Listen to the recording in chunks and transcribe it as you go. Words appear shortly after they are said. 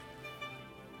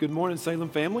Good morning, Salem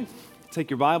family. Take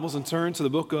your Bibles and turn to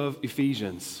the book of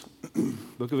Ephesians.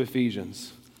 Book of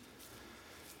Ephesians.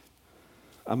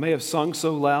 I may have sung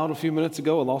so loud a few minutes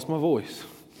ago, I lost my voice.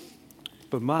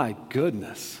 But my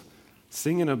goodness,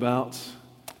 singing about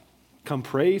come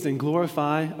praise and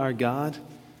glorify our God,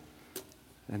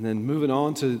 and then moving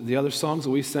on to the other songs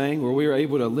that we sang where we were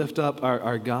able to lift up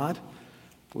our God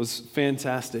was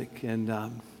fantastic. And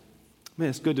man,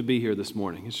 it's good to be here this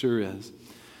morning. It sure is.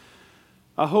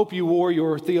 I hope you wore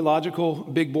your theological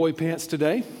big boy pants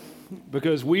today,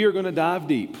 because we are going to dive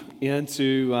deep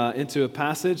into a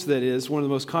passage that is one of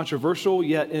the most controversial,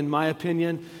 yet in my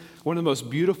opinion, one of the most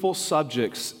beautiful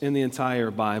subjects in the entire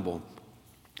Bible.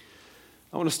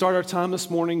 I want to start our time this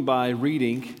morning by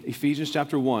reading Ephesians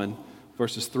chapter 1,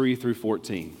 verses 3 through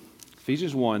 14.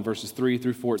 Ephesians 1, verses 3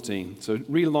 through 14. So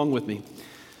read along with me.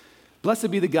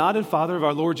 Blessed be the God and Father of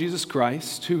our Lord Jesus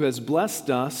Christ, who has blessed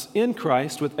us in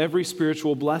Christ with every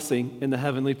spiritual blessing in the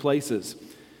heavenly places,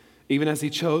 even as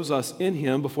he chose us in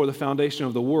him before the foundation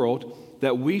of the world,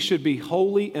 that we should be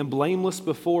holy and blameless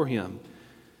before him.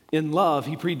 In love,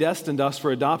 he predestined us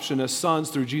for adoption as sons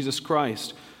through Jesus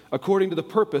Christ, according to the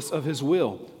purpose of his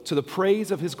will, to the praise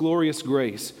of his glorious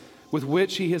grace, with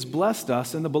which he has blessed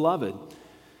us in the Beloved.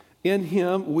 In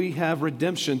him we have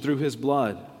redemption through his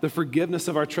blood, the forgiveness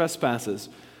of our trespasses,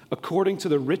 according to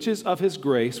the riches of his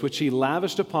grace, which he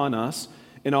lavished upon us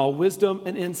in all wisdom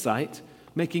and insight,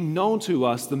 making known to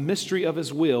us the mystery of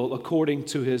his will according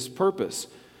to his purpose,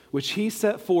 which he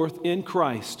set forth in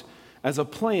Christ as a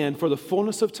plan for the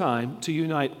fullness of time to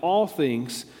unite all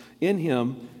things in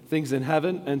him, things in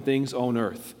heaven and things on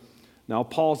earth. Now, I'll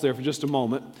pause there for just a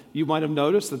moment. You might have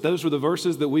noticed that those were the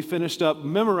verses that we finished up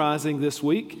memorizing this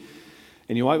week.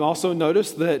 And you might also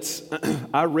notice that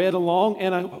I read along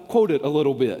and I quoted a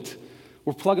little bit.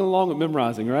 We're plugging along at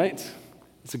memorizing, right?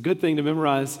 It's a good thing to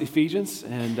memorize Ephesians.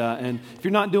 And if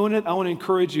you're not doing it, I want to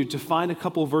encourage you to find a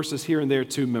couple of verses here and there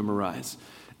to memorize.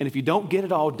 And if you don't get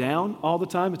it all down all the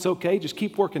time, it's okay. Just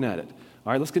keep working at it.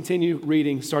 All right, let's continue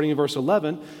reading starting in verse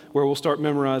 11, where we'll start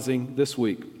memorizing this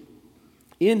week.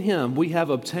 In him we have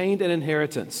obtained an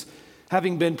inheritance,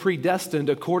 having been predestined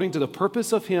according to the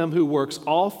purpose of him who works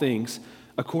all things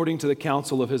according to the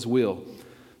counsel of his will,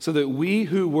 so that we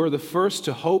who were the first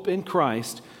to hope in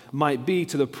Christ might be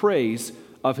to the praise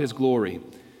of his glory.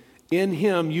 In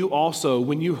him you also,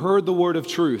 when you heard the word of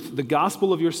truth, the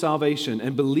gospel of your salvation,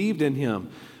 and believed in him,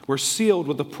 were sealed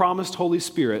with the promised Holy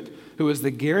Spirit, who is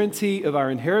the guarantee of our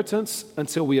inheritance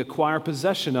until we acquire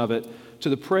possession of it to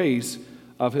the praise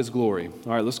of his glory.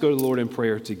 All right, let's go to the Lord in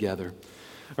prayer together.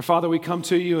 Our Father, we come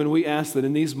to you and we ask that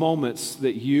in these moments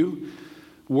that you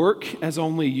work as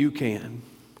only you can.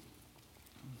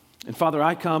 And Father,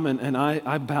 I come and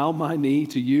I bow my knee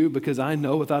to you, because I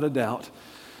know without a doubt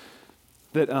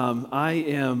that I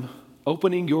am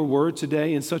opening your word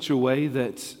today in such a way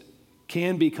that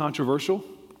can be controversial.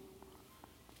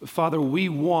 Father, we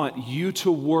want you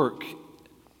to work,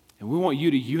 and we want you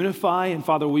to unify, and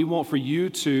Father, we want for you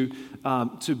to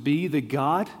be the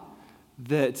God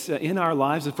that in our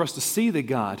lives, and for us to see the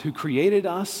God who created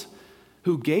us,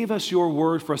 who gave us your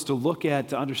word for us to look at,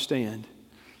 to understand.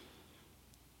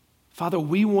 Father,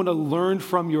 we want to learn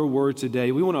from your word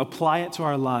today. We want to apply it to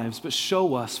our lives, but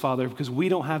show us, Father, because we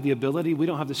don't have the ability, we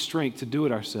don't have the strength to do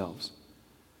it ourselves.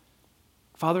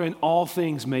 Father, in all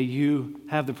things, may you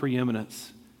have the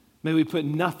preeminence. May we put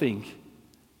nothing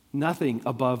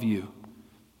above you.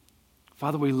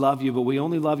 Father, we love you, but we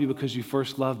only love you because you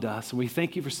first loved us. And we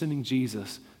thank you for sending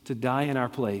Jesus to die in our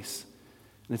place.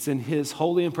 And it's in his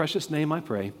holy and precious name I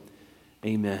pray.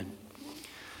 Amen.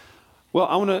 Well,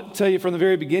 I want to tell you from the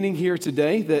very beginning here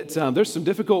today that there's some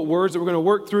difficult words that we're going to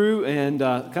work through, and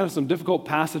kind of some difficult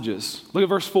passages. Look at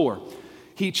verse 4.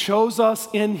 He chose us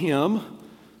in him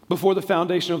before the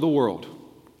foundation of the world.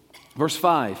 Verse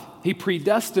 5. He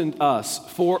predestined us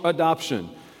for adoption.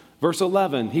 Verse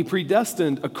 11, he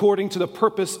predestined according to the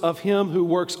purpose of him who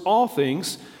works all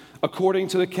things according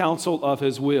to the counsel of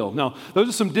his will. Now, those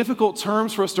are some difficult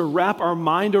terms for us to wrap our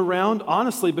mind around,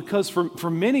 honestly, because for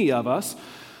many of us,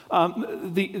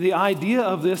 the idea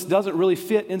of this doesn't really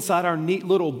fit inside our neat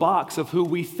little box of who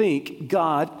we think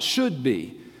God should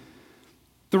be.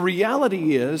 The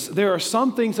reality is there are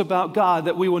some things about God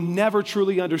that we will never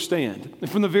truly understand. And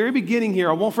from the very beginning here,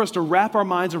 I want for us to wrap our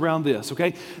minds around this,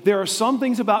 okay? There are some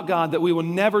things about God that we will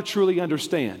never truly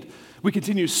understand. We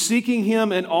continue seeking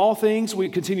him in all things. We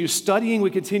continue studying. We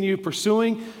continue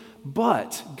pursuing.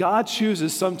 But God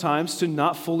chooses sometimes to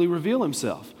not fully reveal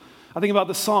himself. I think about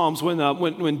the Psalms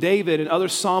when David and other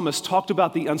psalmists talked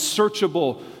about the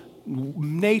unsearchable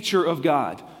nature of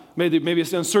God. I Maybe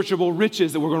it's the unsearchable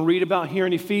riches that we're going to read about here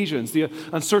in Ephesians, the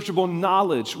unsearchable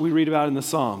knowledge we read about in the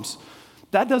Psalms.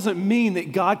 That doesn't mean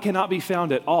that God cannot be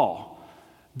found at all.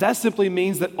 That simply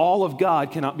means that all of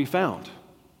God cannot be found.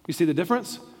 You see the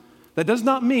difference? That does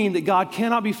not mean that God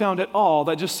cannot be found at all.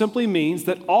 That just simply means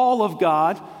that all of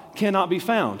God cannot be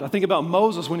found. I think about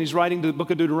Moses when he's writing the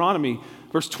book of Deuteronomy,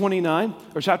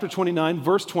 chapter 29,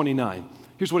 verse 29.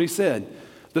 Here's what he said.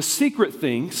 The secret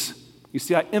things, you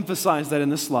see I emphasize that in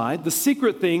this slide, the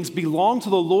secret things belong to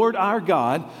the Lord our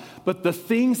God, but the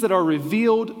things that are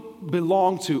revealed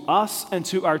belong to us and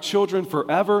to our children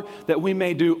forever, that we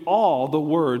may do all the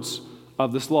words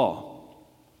of this law.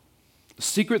 The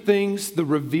secret things, the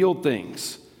revealed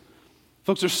things.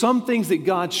 Folks, there's some things that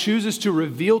God chooses to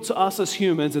reveal to us as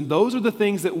humans, and those are the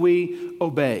things that we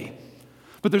obey.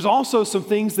 But there's also some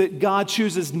things that God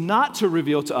chooses not to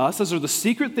reveal to us. Those are the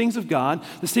secret things of God,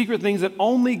 the secret things that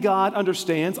only God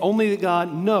understands, only that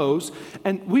God knows,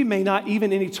 and we may not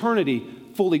even in eternity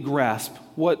fully grasp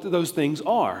what those things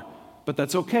are. But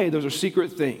that's okay. Those are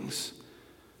secret things.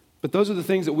 But those are the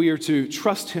things that we are to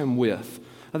trust Him with.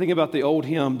 I think about the old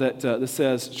hymn that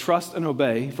says, trust and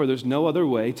obey, for there's no other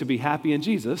way to be happy in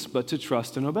Jesus but to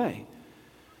trust and obey.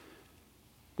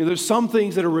 You know, there's some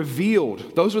things that are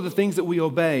revealed. Those are the things that we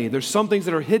obey. There's some things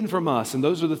that are hidden from us, and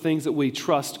those are the things that we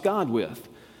trust God with.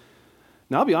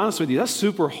 Now, I'll be honest with you, that's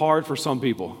super hard for some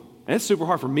people. And it's super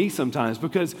hard for me sometimes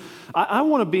because I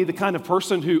want to be the kind of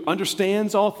person who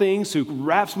understands all things, who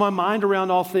wraps my mind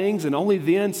around all things, and only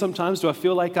then sometimes do I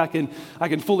feel like I can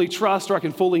fully trust or I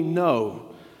can fully know.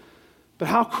 But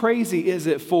how crazy is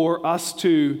it for us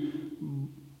to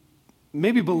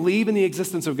maybe believe in the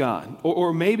existence of God?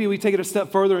 Or maybe we take it a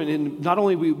step further and not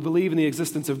only we believe in the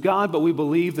existence of God, but we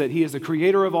believe that He is the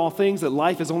creator of all things, that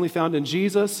life is only found in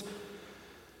Jesus.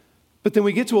 But then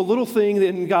we get to a little thing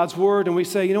in God's Word and we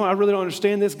say, you know, I really don't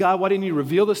understand this. God, why didn't you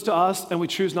reveal this to us? And we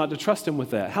choose not to trust Him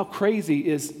with that. How crazy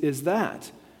is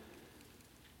that?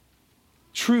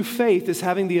 True faith is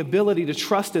having the ability to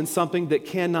trust in something that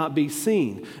cannot be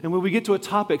seen. And when we get to a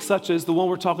topic such as the one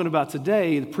we're talking about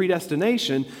today, the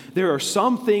predestination, there are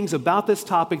some things about this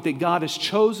topic that God has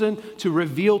chosen to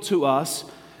reveal to us,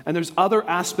 and there's other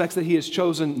aspects that He has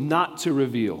chosen not to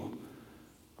reveal.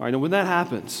 All right, and when that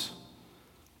happens,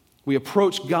 we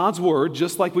approach God's Word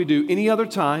just like we do any other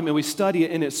time, and we study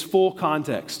it in its full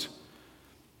context.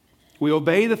 We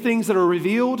obey the things that are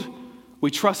revealed.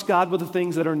 We trust God with the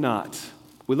things that are not.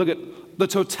 We look at the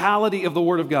totality of the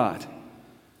Word of God.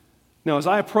 Now, as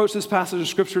I approach this passage of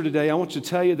Scripture today, I want to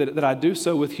tell you that I do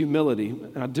so with humility.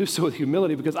 And I do so with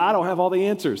humility because I don't have all the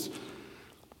answers.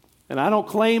 And I don't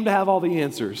claim to have all the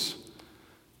answers.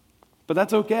 But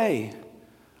that's okay.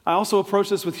 I also approach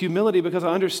this with humility because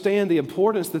I understand the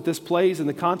importance that this plays in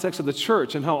the context of the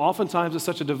church and how oftentimes it's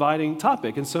such a dividing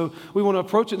topic. And so we want to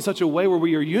approach it in such a way where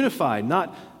we are unified,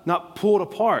 not pulled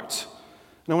apart.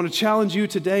 And I want to challenge you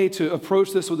today to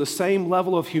approach this with the same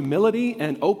level of humility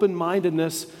and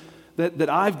open-mindedness that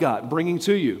I've got bringing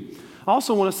to you. I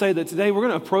also want to say that today we're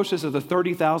going to approach this at the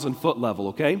 30,000-foot level,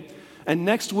 okay? And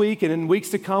next week and in weeks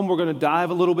to come, we're going to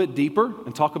dive a little bit deeper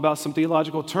and talk about some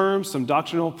theological terms, some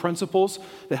doctrinal principles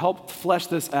that help flesh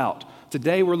this out.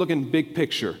 Today we're looking big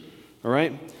picture, all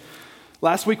right?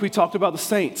 Last week we talked about the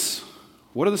saints.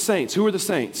 What are the saints? Who are the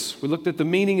saints? We looked at the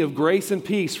meaning of grace and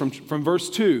peace from verse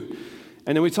 2.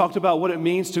 And then we talked about what it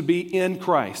means to be in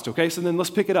Christ. Okay, so then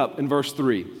let's pick it up in verse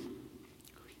 3.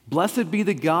 Blessed be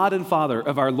the God and Father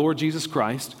of our Lord Jesus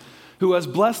Christ, who has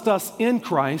blessed us in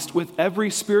Christ with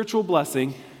every spiritual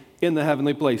blessing in the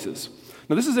heavenly places.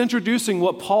 Now, this is introducing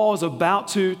what Paul is about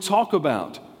to talk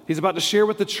about. He's about to share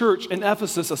with the church in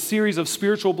Ephesus a series of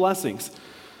spiritual blessings.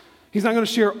 He's not going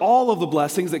to share all of the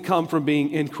blessings that come from being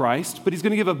in Christ, but he's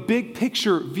going to give a big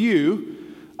picture view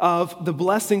of the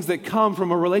blessings that come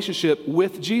from a relationship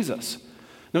with Jesus.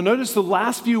 Now notice the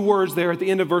last few words there at the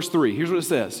end of verse 3. Here's what it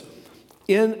says.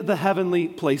 In the heavenly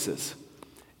places.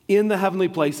 In the heavenly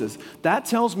places. That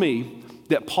tells me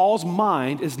that Paul's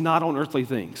mind is not on earthly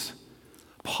things.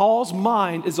 Paul's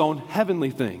mind is on heavenly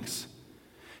things.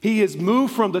 He has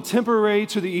moved from the temporary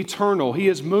to the eternal. He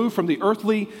has moved from the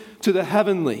earthly to the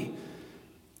heavenly.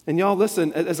 And y'all,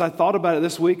 listen, as I thought about it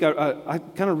this week, I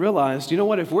kind of realized, you know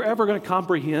what, if we're ever going to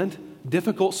comprehend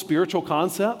difficult spiritual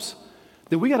concepts,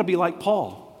 then we got to be like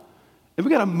Paul. And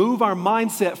we got to move our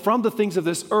mindset from the things of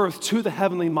this earth to the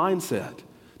heavenly mindset,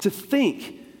 to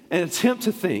think and attempt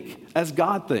to think as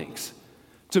God thinks,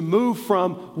 to move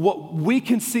from what we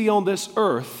can see on this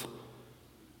earth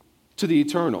to the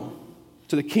eternal,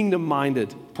 to the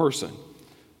kingdom-minded person.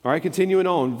 All right, continuing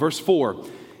on, verse 4.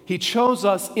 He chose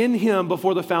us in Him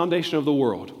before the foundation of the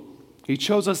world. He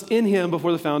chose us in him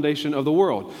before the foundation of the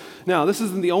world. Now, this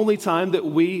isn't the only time that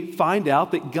we find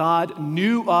out that God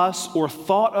knew us or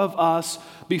thought of us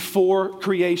before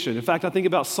creation. In fact, I think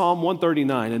about Psalm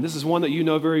 139, and this is one that you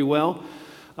know very well,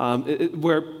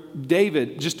 where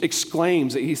David just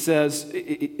exclaims, he says,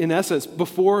 in essence,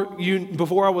 before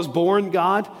I was born,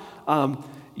 God,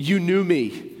 you knew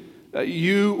me.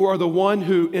 You are the one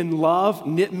who in love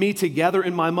knit me together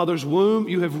in my mother's womb.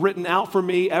 You have written out for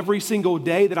me every single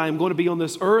day that I am going to be on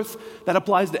this earth. That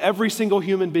applies to every single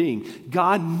human being.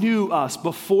 God knew us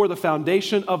before the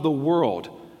foundation of the world.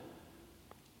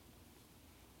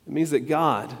 It means that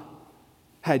God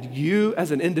had you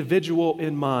as an individual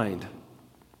in mind.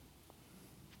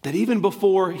 That even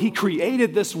before he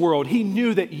created this world, he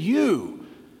knew that you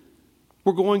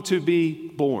were going to be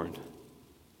born.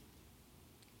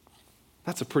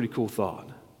 That's a pretty cool thought.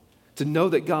 To know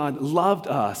that God loved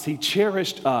us, he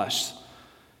cherished us,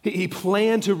 he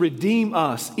planned to redeem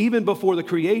us even before the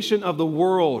creation of the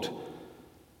world.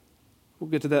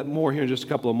 We'll get to that more here in just a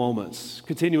couple of moments.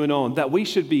 Continuing on, that we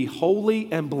should be holy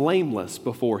and blameless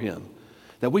before him.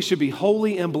 That we should be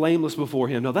holy and blameless before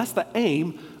him. Now, that's the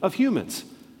aim of humans.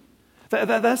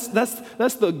 That's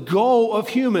the goal of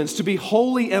humans, to be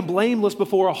holy and blameless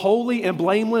before a holy and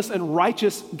blameless and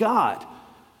righteous God.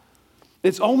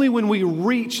 It's only when we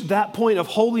reach that point of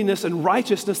holiness and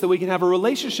righteousness that we can have a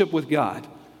relationship with God.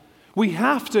 We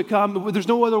have to come, there's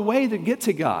no other way to get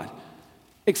to God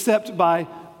except by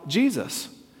Jesus.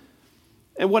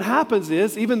 And what happens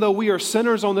is, even though we are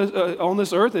sinners on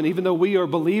this earth, and even though we are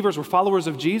believers, we're followers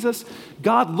of Jesus,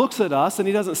 God looks at us and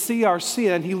he doesn't see our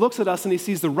sin. He looks at us and he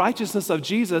sees the righteousness of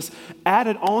Jesus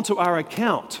added onto our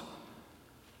account.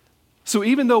 So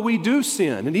even though we do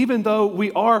sin, and even though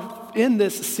we are in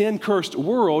this sin-cursed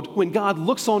world, when God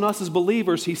looks on us as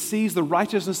believers, he sees the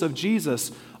righteousness of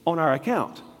Jesus on our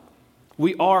account.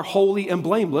 We are holy and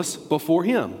blameless before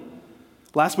him.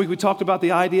 Last week we talked about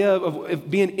the idea of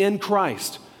being in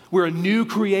Christ. We're a new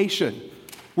creation.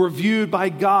 We're viewed by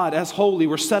God as holy.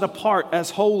 We're set apart as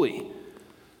holy.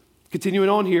 Continuing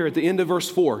on here at the end of verse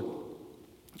 4.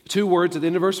 2 words at the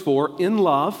end of verse 4, in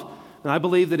love. And I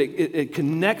believe that it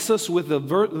connects us with the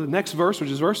next verse, which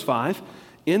is verse 5.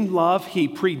 In love, he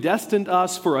predestined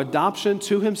us for adoption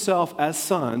to himself as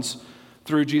sons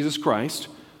through Jesus Christ,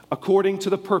 according to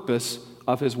the purpose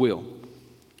of his will.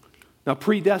 Now,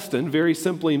 predestined very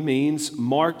simply means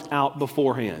marked out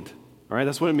beforehand. All right,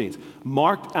 that's what it means.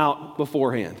 Marked out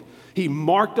beforehand. He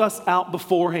marked us out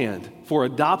beforehand for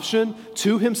adoption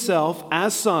to himself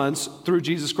as sons through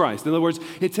Jesus Christ. In other words,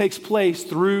 it takes place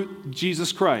through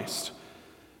Jesus Christ.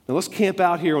 Now let's camp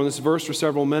out here on this verse for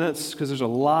several minutes because there's a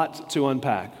lot to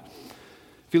unpack.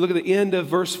 If you look at the end of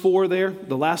verse 4 there,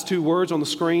 the last 2 words on the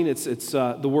screen, it's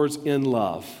the words in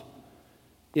love.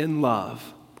 In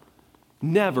love.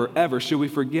 Never, ever should we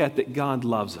forget that God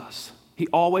loves us. He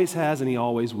always has and he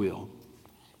always will.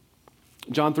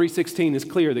 John 3:16 is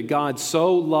clear that God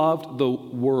so loved the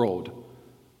world,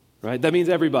 right? That means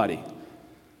everybody.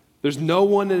 There's no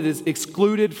one that is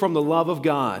excluded from the love of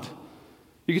God.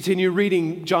 You continue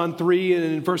reading John 3 and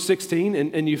in verse 16,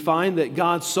 and you find that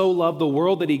God so loved the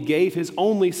world that he gave his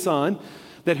only son,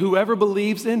 that whoever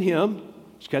believes in him,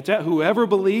 did you catch that? Whoever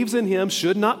believes in him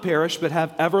should not perish but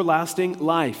have everlasting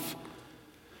life.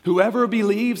 Whoever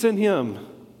believes in him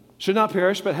should not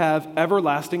perish but have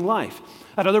everlasting life.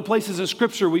 At other places in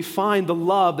Scripture, we find the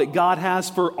love that God has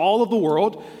for all of the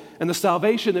world and the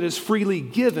salvation that is freely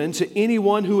given to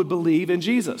anyone who would believe in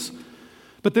Jesus.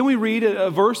 But then we read a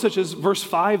verse such as verse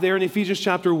 5 there in Ephesians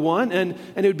chapter 1, and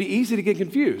it would be easy to get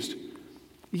confused.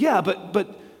 Yeah,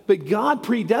 but God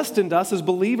predestined us as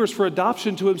believers for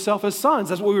adoption to himself as sons.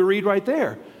 That's what we read right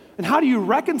there. And how do you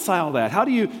reconcile that?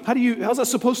 How's that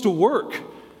supposed to work?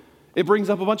 It brings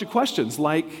up a bunch of questions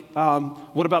like,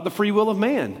 what about the free will of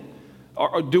man?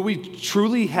 Or do we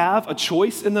truly have a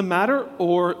choice in the matter?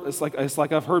 Or it's like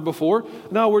I've heard before,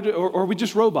 no, are we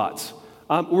just robots?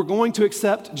 We're going to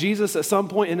accept Jesus at some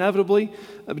point inevitably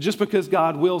just because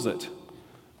God wills it.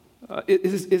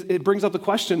 It brings up the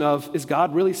question of, is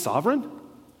God really sovereign?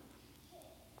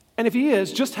 And if he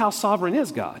is, just how sovereign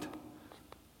is God?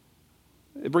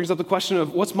 It brings up the question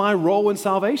of, what's my role in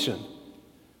salvation?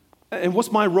 And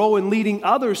what's my role in leading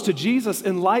others to Jesus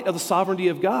in light of the sovereignty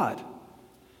of God?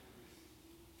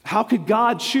 How could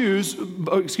God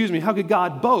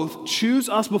both choose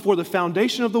us before the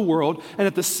foundation of the world and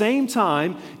at the same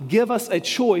time give us a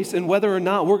choice in whether or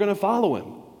not we're going to follow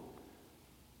him?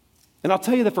 And I'll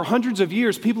tell you that for hundreds of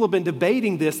years, people have been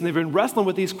debating this and they've been wrestling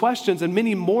with these questions and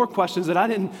many more questions that I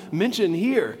didn't mention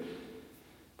here.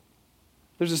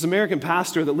 There's this American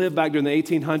pastor that lived back during the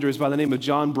 1800s by the name of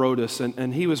John Brodus,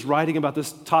 and he was writing about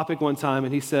this topic one time,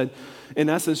 and he said, in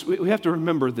essence, we have to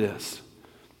remember this.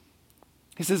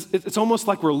 He says, it's almost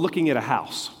like we're looking at a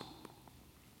house.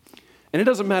 And it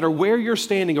doesn't matter where you're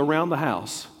standing around the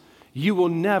house, you will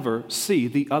never see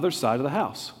the other side of the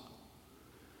house.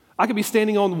 I could be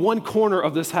standing on one corner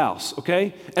of this house,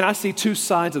 okay, and I see two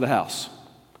sides of the house,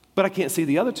 but I can't see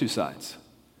the other two sides.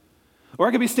 Or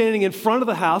I could be standing in front of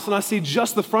the house and I see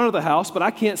just the front of the house, but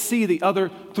I can't see the other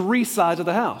three sides of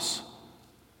the house.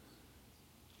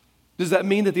 Does that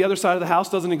mean that the other side of the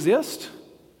house doesn't exist?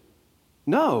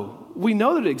 No, we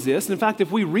know that it exists. In fact,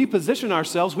 if we reposition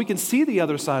ourselves, we can see the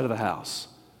other side of the house.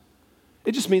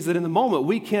 It just means that in the moment,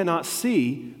 we cannot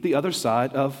see the other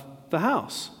side of the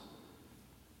house.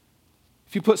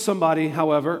 If you put somebody,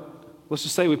 however, let's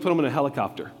just say we put them in a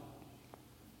helicopter.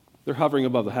 They're hovering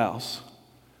above the house.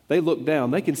 They look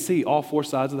down. They can see all four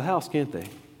sides of the house, can't they?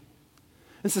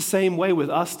 It's the same way with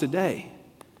us today.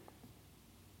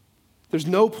 There's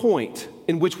no point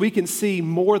in which we can see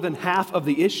more than half of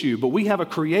the issue, but we have a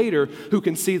Creator who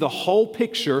can see the whole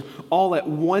picture all at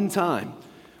one time.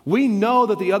 We know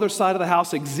that the other side of the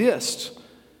house exists.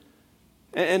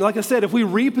 And like I said, if we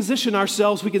reposition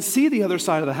ourselves, we can see the other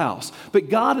side of the house. But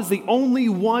God is the only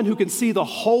one who can see the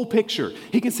whole picture.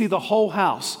 He can see the whole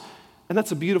house. And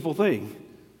that's a beautiful thing,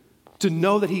 to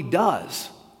know that He does.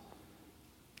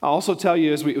 I'll also tell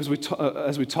you as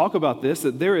we talk about this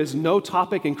that there is no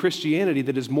topic in Christianity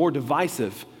that is more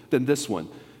divisive than this one,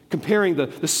 comparing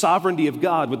the sovereignty of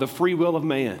God with the free will of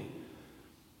man.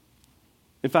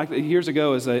 In fact, years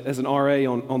ago as an RA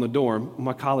on the dorm,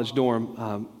 my college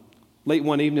dorm, late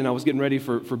one evening I was getting ready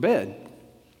for bed,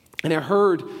 and I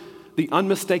heard the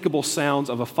unmistakable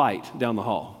sounds of a fight down the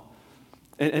hall.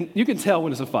 And you can tell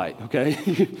when it's a fight, okay?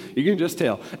 You can just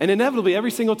tell. And inevitably,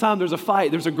 every single time there's a fight,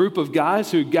 there's a group of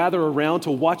guys who gather around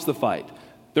to watch the fight.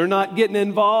 They're not getting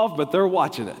involved, but they're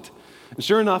watching it. And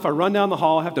sure enough, I run down the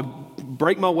hall, I have to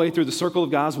break my way through the circle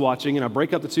of guys watching, and I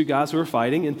break up the two guys who are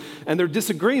fighting, and their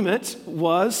disagreement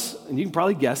was, and you can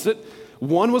probably guess it,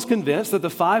 one was convinced that the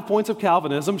 5 points of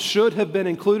Calvinism should have been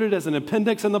included as an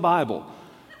appendix in the Bible,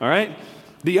 all right?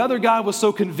 The other guy was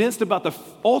so convinced about the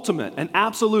ultimate and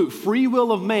absolute free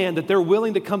will of man that they're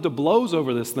willing to come to blows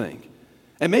over this thing.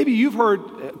 And maybe you've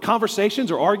heard conversations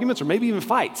or arguments or maybe even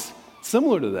fights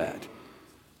similar to that,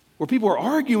 where people are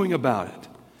arguing about it.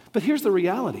 But here's the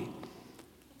reality.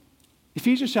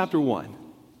 Ephesians chapter 1.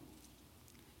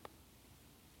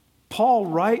 Paul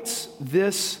writes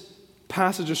this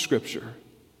passage of Scripture,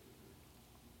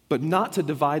 but not to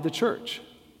divide the church.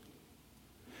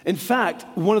 In fact,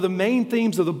 one of the main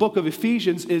themes of the book of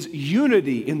Ephesians is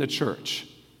unity in the church.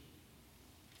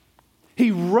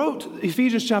 He wrote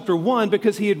Ephesians chapter 1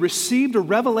 because he had received a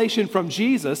revelation from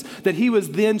Jesus that he was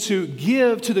then to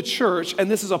give to the church, and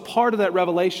this is a part of that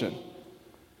revelation.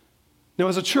 Now,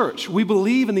 as a church, we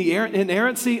believe in the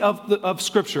inerrancy of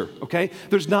Scripture, okay?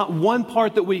 There's not one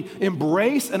part that we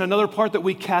embrace and another part that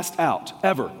we cast out,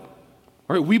 ever.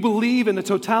 All right, we believe in the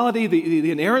totality, the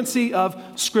inerrancy of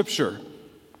Scripture.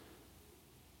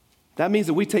 That means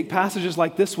that we take passages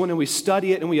like this one and we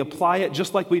study it and we apply it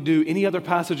just like we do any other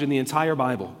passage in the entire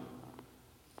Bible.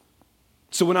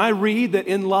 So when I read that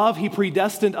in love He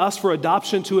predestined us for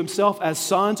adoption to Himself as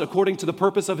sons according to the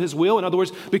purpose of His will, in other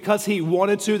words, because He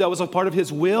wanted to, that was a part of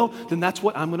His will, then that's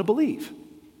what I'm going to believe.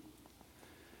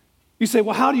 You say,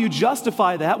 well, how do you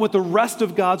justify that with the rest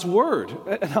of God's Word?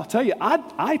 And I'll tell you,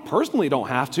 I personally don't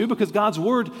have to, because God's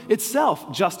Word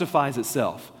itself justifies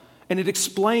itself and it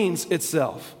explains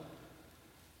itself.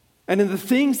 And in the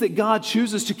things that God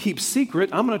chooses to keep secret,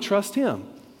 I'm going to trust Him.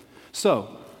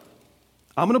 So,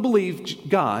 I'm going to believe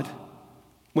God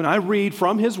when I read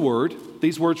from His Word,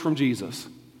 these words from Jesus.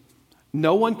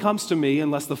 No one comes to me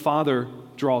unless the Father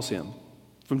draws him,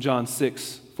 from John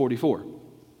 6:44.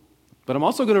 But I'm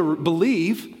also going to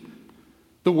believe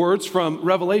the words from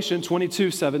Revelation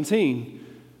 22:17. And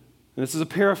this is a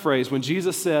paraphrase when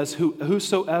Jesus says,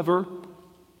 whosoever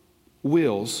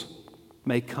wills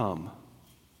may come.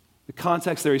 The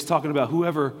context there, He's talking about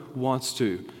whoever wants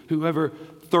to, whoever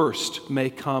thirsts may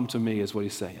come to me, is what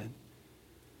He's saying.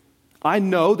 I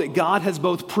know that God has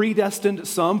both predestined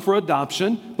some for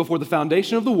adoption before the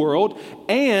foundation of the world,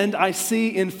 and I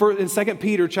see in 2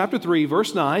 Peter chapter 3,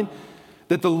 verse 9,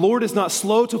 that the Lord is not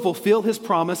slow to fulfill His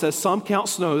promise, as some count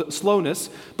slowness,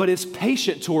 but is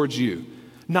patient towards you,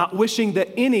 not wishing that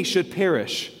any should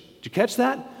perish. Did you catch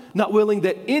that? Not willing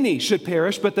that any should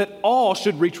perish, but that all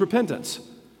should reach repentance.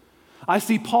 I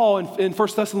see Paul in 1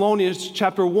 Thessalonians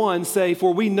chapter 1 say,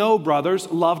 for we know, brothers,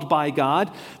 loved by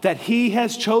God, that He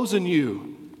has chosen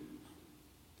you.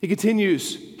 He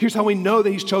continues, here's how we know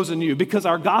that he's chosen you, because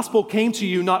our gospel came to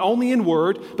you not only in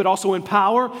word, but also in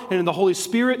power and in the Holy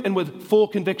Spirit and with full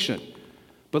conviction.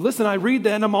 But listen, I read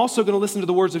that and I'm also going to listen to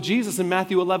the words of Jesus in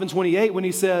Matthew 11:28 when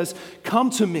he says, come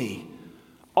to me,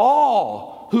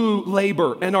 all who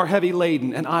labor and are heavy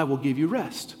laden, and I will give you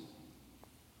rest.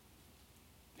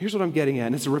 Here's what I'm getting at,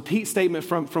 and it's a repeat statement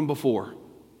from before.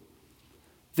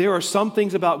 There are some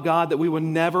things about God that we will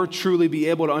never truly be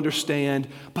able to understand,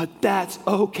 but that's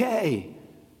okay.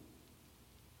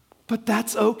 But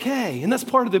that's okay. And that's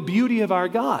part of the beauty of our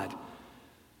God.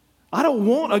 I don't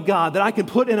want a God that I can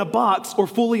put in a box or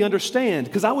fully understand,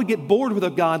 because I would get bored with a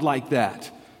God like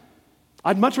that.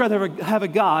 I'd much rather have a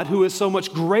God who is so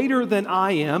much greater than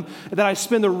I am that I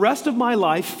spend the rest of my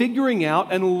life figuring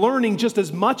out and learning just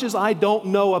as much as I don't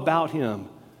know about him.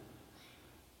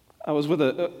 I was with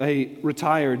a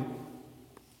retired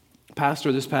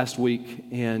pastor this past week,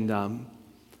 and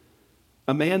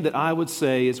a man that I would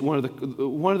say is one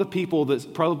of the people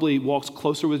that probably walks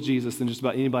closer with Jesus than just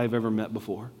about anybody I've ever met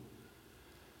before.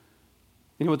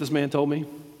 You know what this man told me?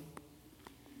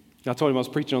 I told him I was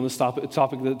preaching on this topic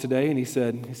today, and he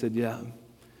said, yeah.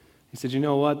 He said, you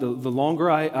know what? The longer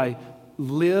I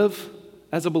live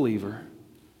as a believer,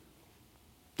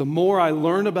 the more I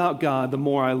learn about God, the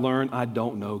more I learn I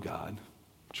don't know God,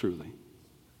 truly.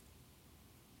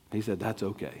 He said, that's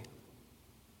okay.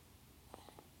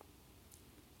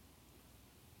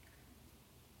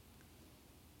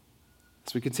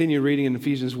 As we continue reading in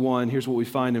Ephesians 1, here's what we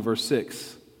find in verse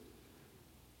 6.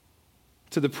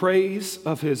 To the praise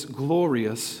of his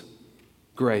glorious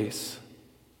grace,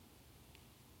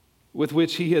 with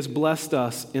which he has blessed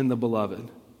us in the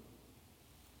beloved.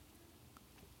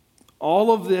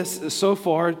 All of this so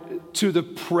far to the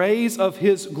praise of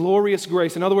his glorious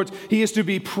grace. In other words, he is to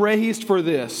be praised for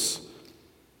this.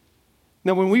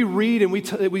 Now, when we read and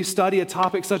we study a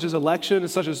topic such as election and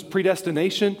such as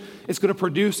predestination, it's going to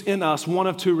produce in us one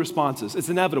of two responses. It's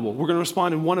inevitable. We're going to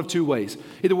respond in one of two ways.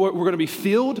 Either we're going to be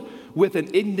filled with an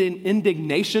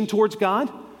indignation towards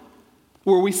God,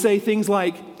 where we say things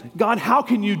like, God, how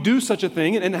can you do such a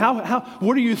thing? And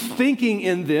what are you thinking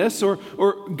in this? Or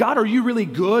God, are you really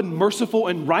good and merciful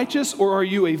and righteous? Or are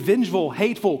you a vengeful,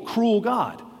 hateful, cruel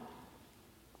God?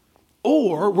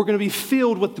 Or we're going to be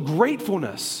filled with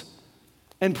gratefulness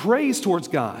and praise towards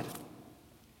God.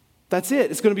 That's it.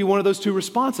 It's going to be one of those two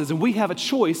responses. And we have a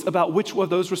choice about which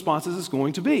of those responses is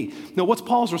going to be. Now, what's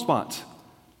Paul's response?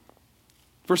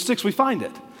 Verse 6, we find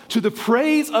it. To the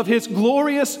praise of his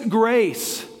glorious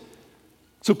grace.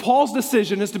 So Paul's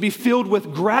decision is to be filled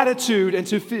with gratitude and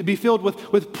to be filled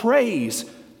with praise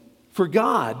for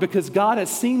God, because God has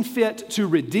seen fit to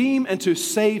redeem and to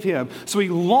save him. So he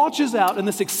launches out in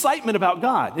this excitement about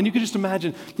God. And you can just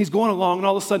imagine he's going along and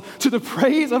all of a sudden, to the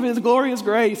praise of his glorious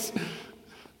grace,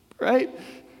 right?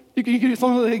 You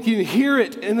can hear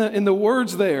it in the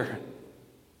words there.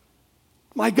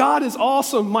 My God is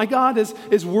awesome. My God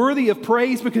is worthy of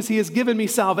praise because he has given me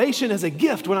salvation as a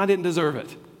gift when I didn't deserve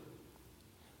it.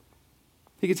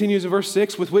 He continues in verse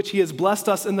 6, with which he has blessed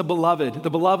us in the beloved. The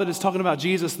beloved is talking about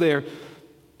Jesus there.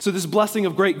 So this blessing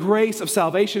of great grace, of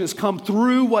salvation, has come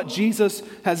through what Jesus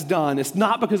has done. It's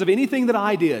not because of anything that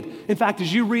I did. In fact,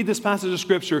 as you read this passage of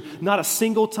Scripture, not a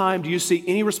single time do you see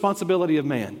any responsibility of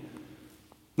man.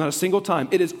 Not a single time.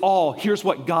 It is all, here's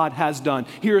what God has done.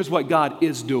 Here's what God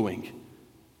is doing.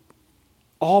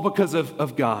 All because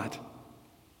of God.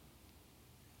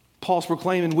 Paul's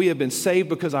proclaiming we have been saved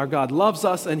because our God loves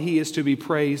us and he is to be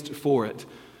praised for it.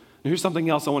 Now, here's something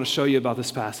else I want to show you about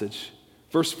this passage.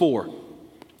 Verse 4,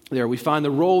 there we find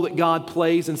the role that God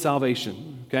plays in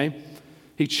salvation, okay?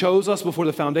 He chose us before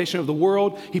the foundation of the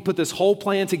world. He put this whole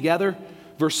plan together.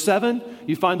 Verse 7,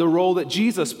 you find the role that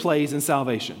Jesus plays in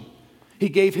salvation. He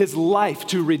gave his life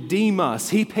to redeem us.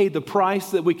 He paid the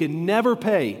price that we could never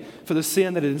pay for the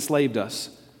sin that had enslaved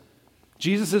us.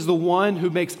 Jesus is the one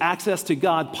who makes access to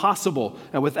God possible.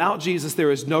 And without Jesus, there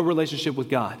is no relationship with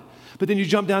God. But then you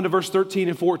jump down to verse 13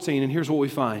 and 14, and here's what we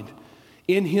find.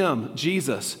 In him,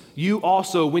 Jesus, you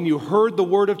also, when you heard the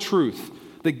word of truth,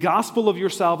 the gospel of your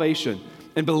salvation,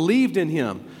 and believed in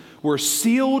him, were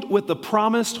sealed with the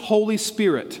promised Holy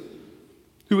Spirit,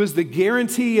 who is the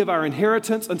guarantee of our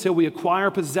inheritance until we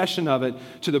acquire possession of it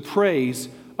to the praise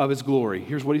of his glory.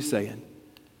 Here's what he's saying.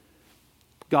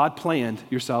 God planned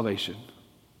your salvation.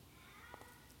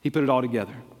 He put it all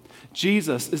together.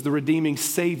 Jesus is the redeeming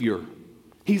Savior.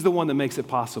 He's the one that makes it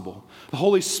possible. The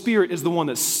Holy Spirit is the one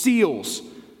that seals,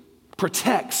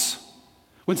 protects,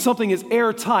 When something is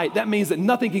airtight, that means that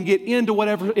nothing can get into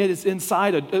whatever it is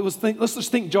inside. Let's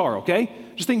just think jar, okay?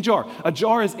 Just think jar. A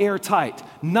jar is airtight.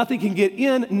 Nothing can get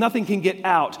in, nothing can get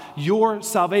out. Your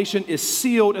salvation is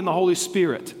sealed in the Holy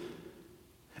Spirit.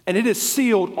 And it is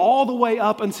sealed all the way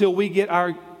up until we get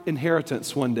our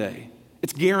inheritance one day.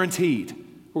 It's guaranteed.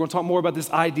 We're going to talk more about this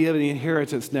idea of the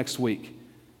inheritance next week.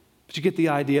 But you get the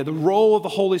idea. The role of the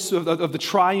Holy Spirit, of the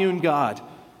triune God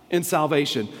in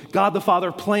salvation. God the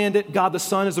Father planned it. God the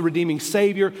Son is the redeeming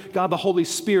Savior. God the Holy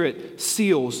Spirit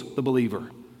seals the believer.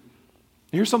 And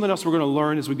here's something else we're going to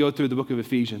learn as we go through the book of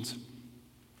Ephesians.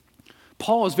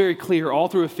 Paul is very clear all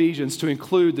through Ephesians to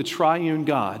include the triune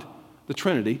God, the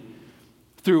Trinity,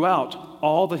 throughout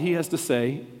all that he has to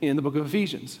say in the book of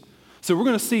Ephesians. So we're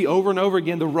going to see over and over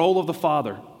again the role of the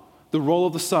Father, the role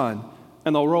of the Son,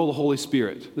 and the role of the Holy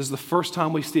Spirit. This is the first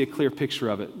time we see a clear picture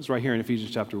of it. It's right here in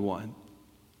Ephesians chapter 1.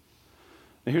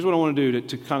 Now here's what I want to do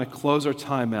to kind of close our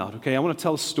time out, okay? I want to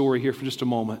tell a story here for just a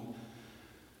moment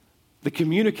that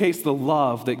communicates the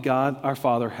love that God, our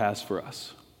Father, has for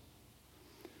us.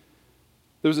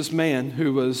 There was this man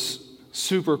who was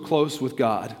super close with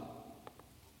God.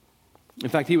 In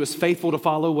fact, he was faithful to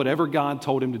follow whatever God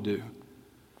told him to do.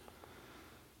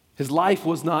 His life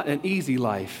was not an easy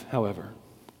life, however.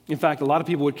 In fact, a lot of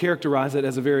people would characterize it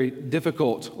as a very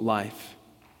difficult life.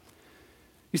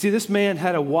 You see, this man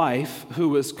had a wife who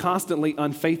was constantly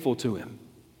unfaithful to him.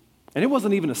 And it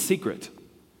wasn't even a secret.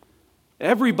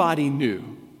 Everybody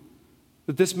knew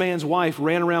that this man's wife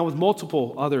ran around with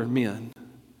multiple other men.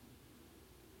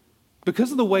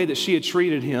 Because of the way that she had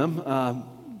treated him,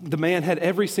 the man had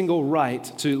every single right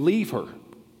to leave her.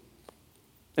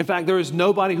 In fact, there is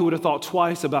nobody who would have thought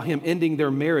twice about him ending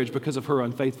their marriage because of her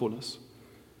unfaithfulness.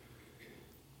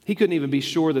 He couldn't even be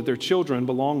sure that their children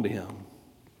belonged to him.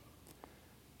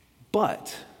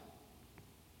 But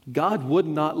God would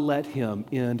not let him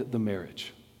end the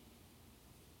marriage.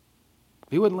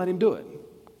 He wouldn't let him do it.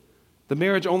 The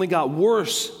marriage only got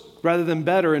worse rather than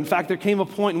better. In fact, there came a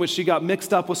point in which she got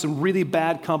mixed up with some really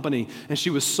bad company, and she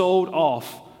was sold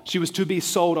off. She was to be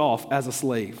sold off as a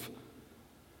slave.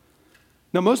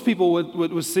 Now, most people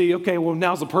would see, okay, well,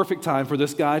 now's the perfect time for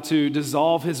this guy to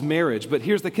dissolve his marriage. But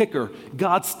here's the kicker.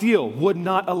 God still would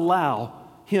not allow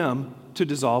him to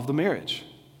dissolve the marriage.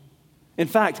 In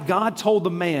fact, God told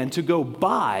the man to go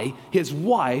buy his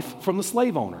wife from the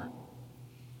slave owner.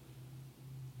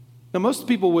 Now, most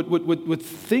people would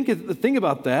think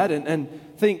about that and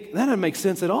think, that doesn't make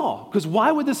sense at all. Because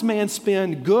why would this man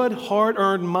spend good,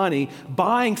 hard-earned money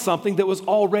buying something that was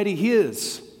already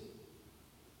his?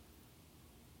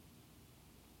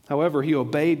 However, he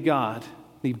obeyed God.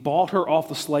 He bought her off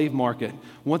the slave market,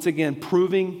 once again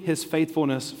proving his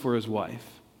faithfulness for his wife.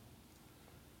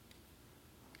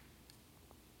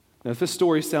 Now, if this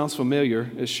story sounds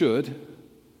familiar, it should.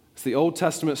 It's the Old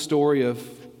Testament story of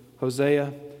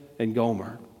Hosea and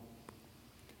Gomer.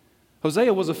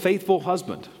 Hosea was a faithful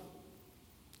husband.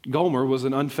 Gomer was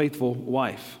an unfaithful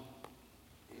wife.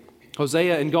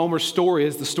 Hosea and Gomer's story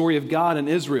is the story of God and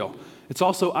Israel. It's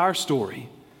also our story.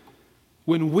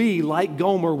 When we, like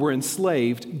Gomer, were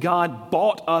enslaved, God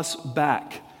bought us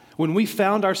back. When we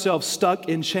found ourselves stuck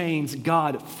in chains,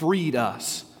 God freed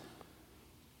us.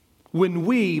 When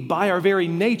we, by our very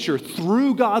nature,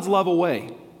 threw God's love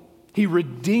away, He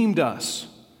redeemed us.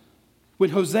 When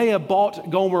Hosea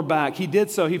bought Gomer back, he did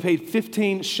so. He paid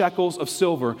 15 shekels of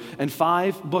silver and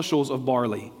 5 bushels of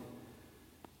barley.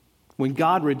 When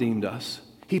God redeemed us,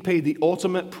 He paid the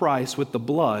ultimate price with the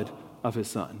blood of His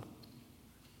Son.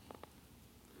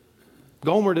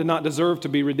 Gomer did not deserve to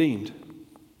be redeemed.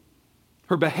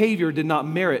 Her behavior did not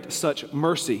merit such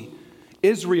mercy.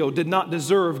 Israel did not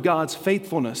deserve God's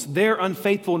faithfulness. Their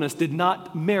unfaithfulness did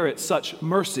not merit such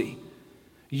mercy.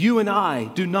 You and I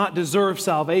do not deserve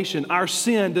salvation. Our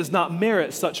sin does not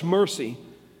merit such mercy.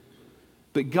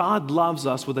 But God loves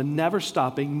us with a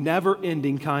never-stopping,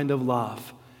 never-ending kind of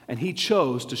love, and He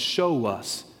chose to show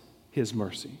us His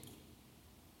mercy.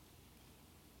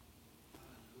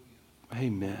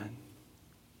 Amen.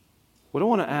 What I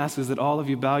want to ask is that all of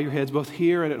you bow your heads, both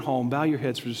here and at home. Bow your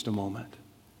heads for just a moment.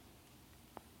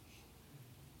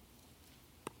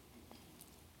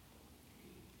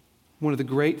 One of the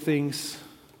great things,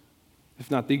 if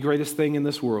not the greatest thing in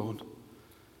this world,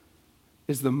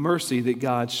 is the mercy that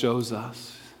God shows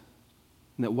us.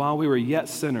 And that while we were yet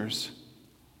sinners,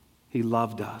 He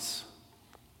loved us.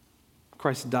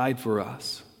 Christ died for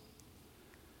us.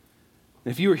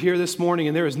 And if you are here this morning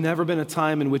and there has never been a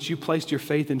time in which you placed your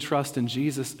faith and trust in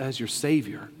Jesus as your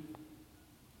Savior,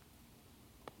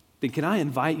 then can I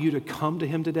invite you to come to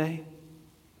Him today?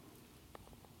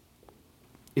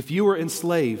 If you were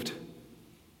enslaved,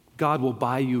 God will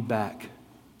buy you back.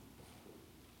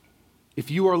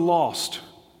 If you are lost,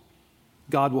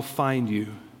 God will find you.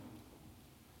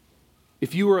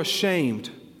 If you are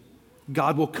ashamed,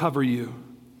 God will cover you.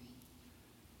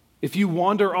 If you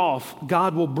wander off,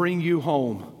 God will bring you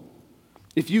home.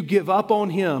 If you give up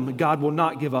on Him, God will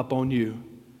not give up on you.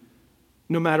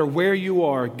 No matter where you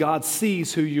are, God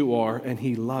sees who you are and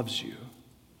He loves you.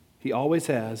 He always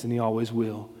has and He always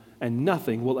will. And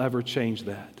nothing will ever change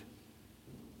that.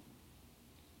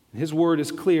 His word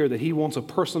is clear that He wants a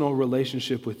personal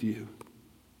relationship with you.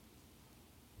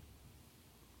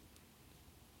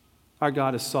 Our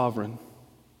God is sovereign,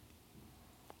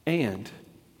 and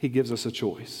He gives us a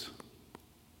choice.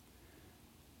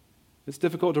 It's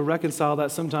difficult to reconcile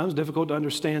that sometimes, difficult to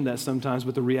understand that sometimes,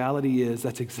 but the reality is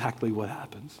that's exactly what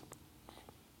happens.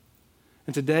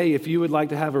 And today, if you would like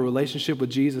to have a relationship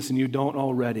with Jesus and you don't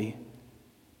already,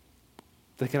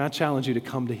 then can I challenge you to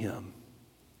come to Him?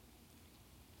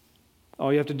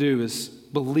 All you have to do is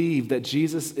believe that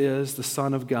Jesus is the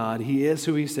Son of God. He is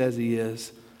who He says He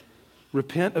is.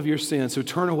 Repent of your sin, so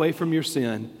turn away from your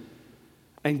sin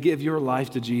and give your life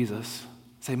to Jesus.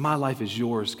 Say, my life is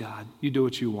yours, God. You do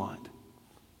what you want.